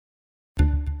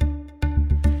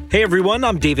Hey everyone,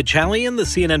 I'm David Chalian, the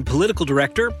CNN political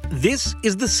director. This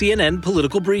is the CNN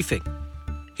Political Briefing.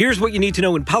 Here's what you need to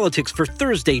know in politics for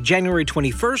Thursday, January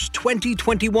 21st,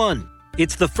 2021.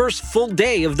 It's the first full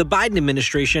day of the Biden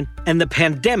administration, and the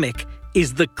pandemic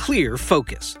is the clear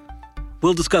focus.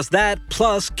 We'll discuss that,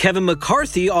 plus Kevin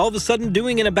McCarthy all of a sudden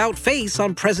doing an about-face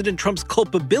on President Trump's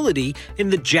culpability in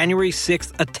the January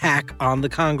 6th attack on the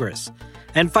Congress.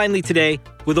 And finally today,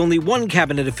 with only one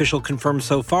cabinet official confirmed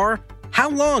so far, how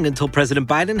long until President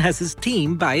Biden has his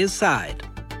team by his side?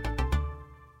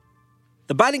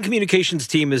 The Biden communications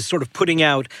team is sort of putting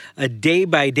out a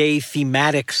day-by-day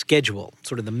thematic schedule,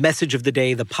 sort of the message of the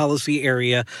day, the policy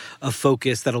area of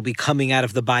focus that'll be coming out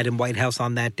of the Biden White House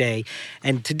on that day.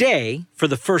 And today, for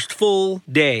the first full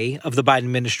day of the Biden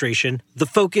administration, the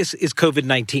focus is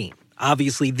COVID-19.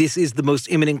 Obviously, this is the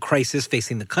most imminent crisis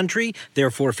facing the country,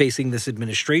 therefore facing this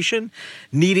administration,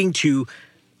 needing to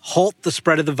halt the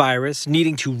spread of the virus,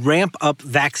 needing to ramp up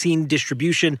vaccine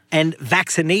distribution and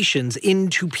vaccinations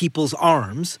into people's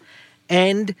arms,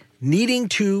 and needing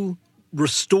to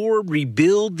restore,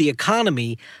 rebuild the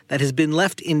economy that has been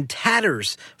left in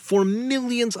tatters for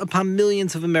millions upon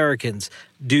millions of Americans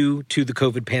due to the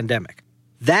COVID pandemic.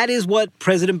 That is what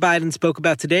President Biden spoke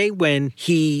about today when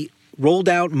he rolled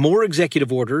out more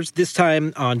executive orders, this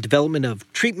time on development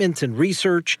of treatments and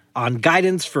research, on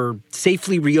guidance for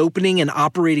safely reopening and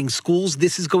operating schools.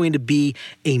 This is going to be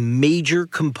a major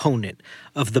component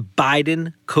of the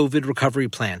Biden COVID recovery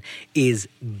plan, is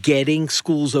getting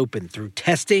schools open through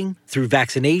testing, through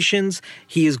vaccinations.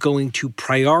 He is going to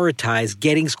prioritize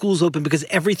getting schools open because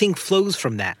everything flows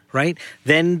from that, right?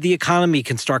 Then the economy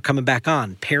can start coming back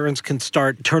on. Parents can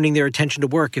start turning their attention to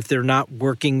work if they're not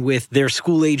working with their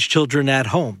school-age children at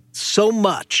home. So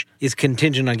much is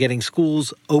contingent on getting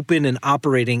schools open and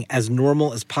operating as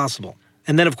normal as possible.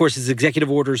 And then, of course, his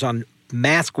executive orders on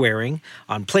mask wearing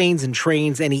on planes and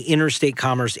trains, any interstate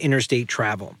commerce, interstate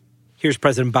travel. Here's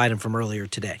President Biden from earlier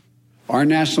today. Our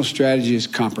national strategy is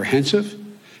comprehensive.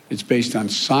 It's based on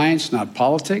science, not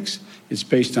politics. It's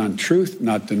based on truth,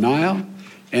 not denial.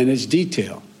 And it's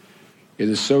detailed. It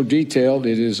is so detailed,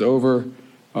 it is over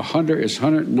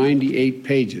 198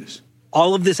 pages.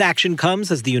 All of this action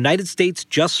comes as the United States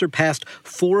just surpassed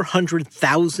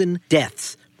 400,000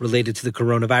 deaths related to the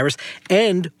coronavirus.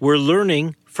 And we're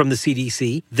learning from the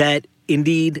CDC that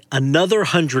indeed another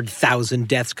 100,000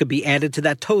 deaths could be added to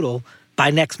that total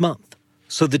by next month.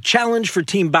 So the challenge for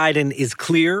Team Biden is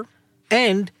clear,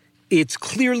 and it's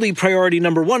clearly priority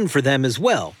number one for them as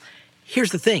well.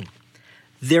 Here's the thing.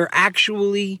 They're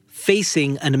actually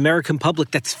facing an American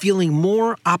public that's feeling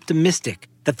more optimistic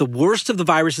that the worst of the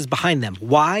virus is behind them.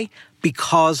 Why?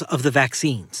 Because of the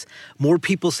vaccines. More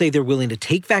people say they're willing to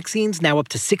take vaccines, now up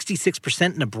to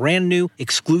 66% in a brand new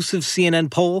exclusive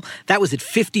CNN poll. That was at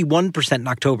 51% in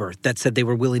October that said they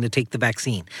were willing to take the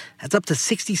vaccine. That's up to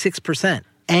 66%.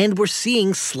 And we're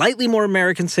seeing slightly more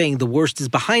Americans saying the worst is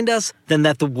behind us than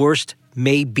that the worst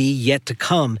may be yet to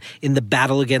come in the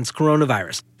battle against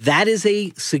coronavirus. That is a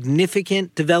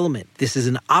significant development. This is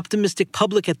an optimistic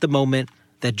public at the moment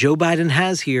that Joe Biden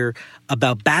has here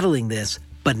about battling this,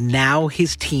 but now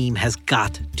his team has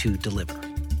got to deliver.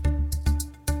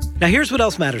 Now, here's what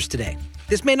else matters today.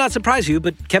 This may not surprise you,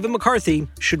 but Kevin McCarthy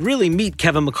should really meet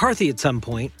Kevin McCarthy at some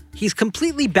point. He's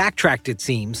completely backtracked, it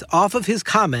seems, off of his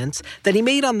comments that he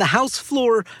made on the House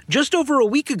floor just over a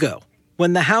week ago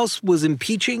when the House was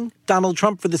impeaching Donald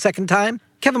Trump for the second time.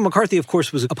 Kevin McCarthy, of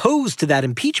course, was opposed to that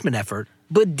impeachment effort,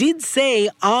 but did say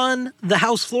on the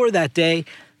House floor that day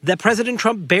that President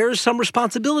Trump bears some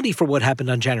responsibility for what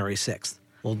happened on January 6th.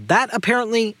 Well, that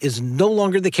apparently is no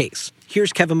longer the case.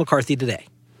 Here's Kevin McCarthy today.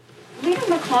 Leader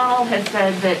McConnell has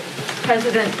said that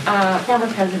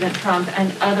former President Trump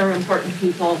and other important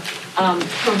people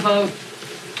provoked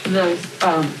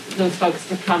those folks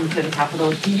to come to the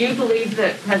Capitol. Do you believe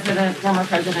that former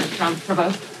President Trump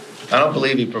provoked? I don't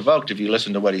believe he provoked if you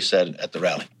listen to what he said at the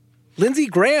rally. Lindsey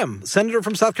Graham, senator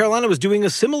from South Carolina, was doing a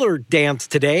similar dance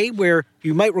today where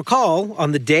you might recall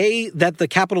on the day that the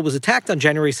Capitol was attacked on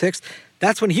January 6th,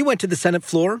 that's when he went to the Senate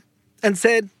floor and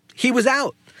said he was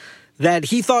out, that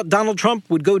he thought Donald Trump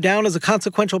would go down as a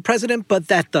consequential president, but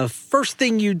that the first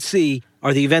thing you'd see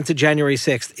are the events of January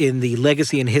 6th in the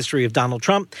legacy and history of Donald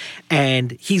Trump,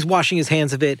 and he's washing his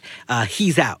hands of it.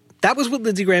 He's out. That was what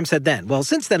Lindsey Graham said then. Well,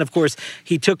 since then, of course,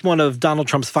 he took one of Donald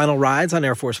Trump's final rides on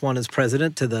Air Force One as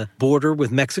president to the border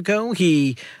with Mexico.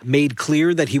 He made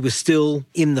clear that he was still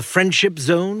in the friendship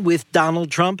zone with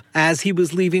Donald Trump as he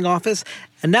was leaving office.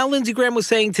 And now Lindsey Graham was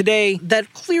saying today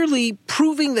that clearly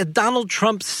proving that Donald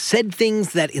Trump said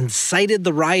things that incited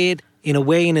the riot in a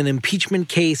way, in an impeachment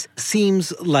case,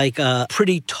 seems like a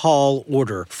pretty tall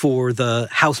order for the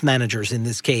House managers in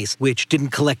this case, which didn't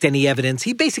collect any evidence.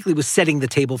 He basically was setting the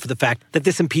table for the fact that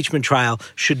this impeachment trial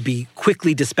should be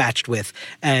quickly dispatched with,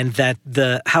 and that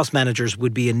the House managers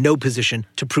would be in no position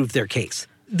to prove their case.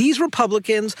 These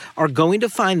Republicans are going to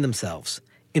find themselves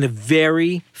in a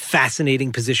very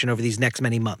fascinating position over these next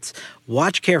many months.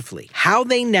 Watch carefully how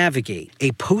they navigate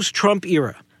a post-Trump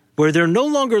era where they're no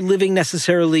longer living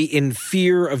necessarily in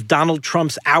fear of Donald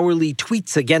Trump's hourly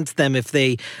tweets against them if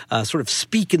they sort of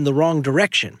speak in the wrong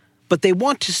direction. But they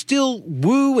want to still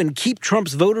woo and keep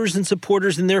Trump's voters and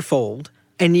supporters in their fold,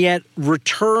 and yet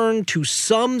return to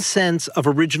some sense of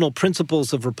original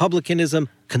principles of republicanism,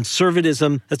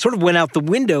 conservatism, that sort of went out the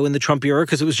window in the Trump era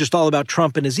because it was just all about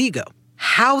Trump and his ego.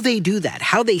 How they do that,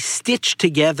 how they stitch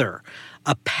together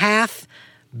a path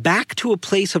back to a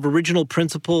place of original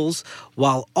principles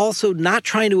while also not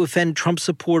trying to offend Trump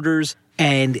supporters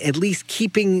and at least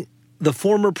keeping the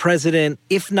former president,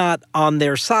 if not on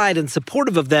their side and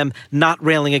supportive of them, not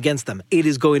railing against them. It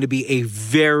is going to be a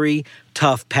very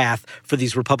tough path for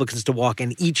these Republicans to walk.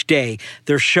 And each day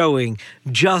they're showing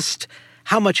just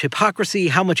how much hypocrisy,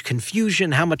 how much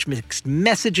confusion, how much mixed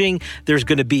messaging there's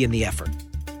going to be in the effort.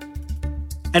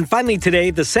 And finally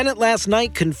today, the Senate last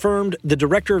night confirmed the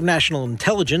Director of National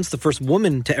Intelligence, the first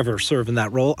woman to ever serve in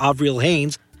that role, Avril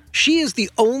Haines. She is the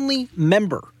only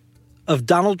member of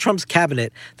Donald Trump's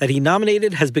cabinet that he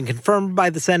nominated, has been confirmed by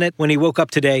the Senate when he woke up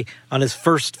today on his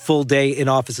first full day in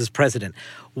office as president.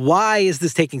 Why is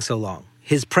this taking so long?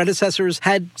 His predecessors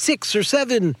had 6 or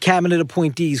 7 cabinet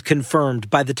appointees confirmed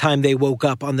by the time they woke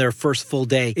up on their first full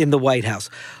day in the White House.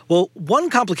 Well, one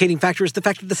complicating factor is the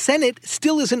fact that the Senate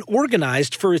still isn't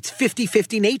organized for its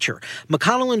 50-50 nature.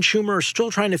 McConnell and Schumer are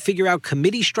still trying to figure out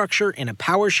committee structure and a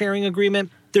power-sharing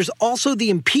agreement. There's also the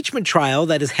impeachment trial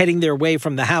that is heading their way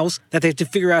from the House that they have to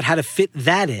figure out how to fit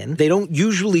that in. They don't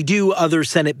usually do other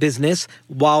Senate business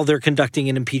while they're conducting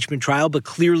an impeachment trial, but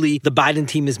clearly the Biden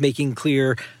team is making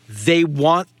clear they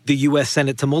want the U.S.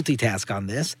 Senate to multitask on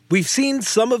this. We've seen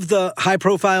some of the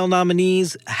high-profile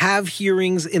nominees have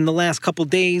hearings in the last couple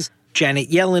days. Janet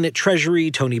Yellen at Treasury,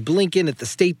 Tony Blinken at the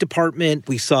State Department.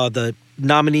 We saw the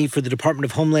nominee for the Department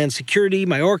of Homeland Security,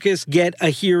 Mayorkas, get a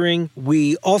hearing.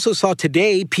 We also saw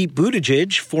today Pete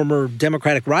Buttigieg, former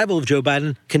Democratic rival of Joe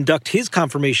Biden, conduct his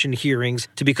confirmation hearings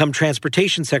to become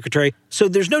Transportation Secretary. So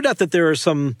there's no doubt that there are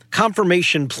some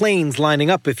confirmation planes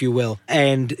lining up, if you will,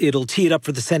 and it'll tee it up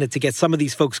for the Senate to get some of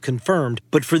these folks confirmed.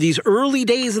 But for these early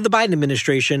days of the Biden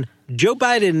administration, Joe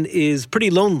Biden is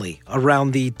pretty lonely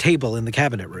around the table in the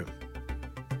cabinet room.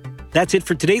 That's it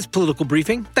for today's Political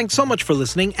Briefing. Thanks so much for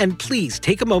listening, and please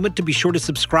take a moment to be sure to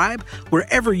subscribe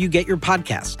wherever you get your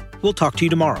podcasts. We'll talk to you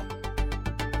tomorrow.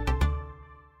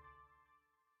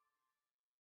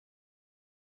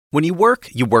 When you work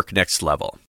next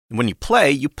level. And when you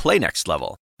play next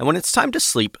level. And when it's time to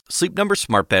sleep, Sleep Number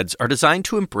smart beds are designed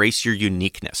to embrace your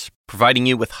uniqueness, providing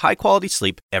you with high-quality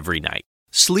sleep every night.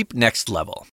 Sleep next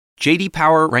level. J.D.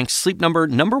 Power ranks Sleep Number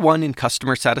 #1 in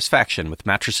customer satisfaction with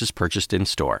mattresses purchased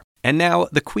in-store. And now,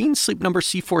 the Queen Sleep Number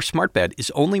C4 smart bed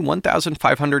is only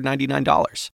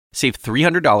 $1,599. Save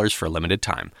 $300 for a limited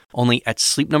time, only at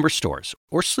Sleep Number stores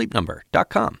or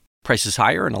sleepnumber.com. Prices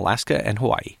higher in Alaska and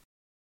Hawaii.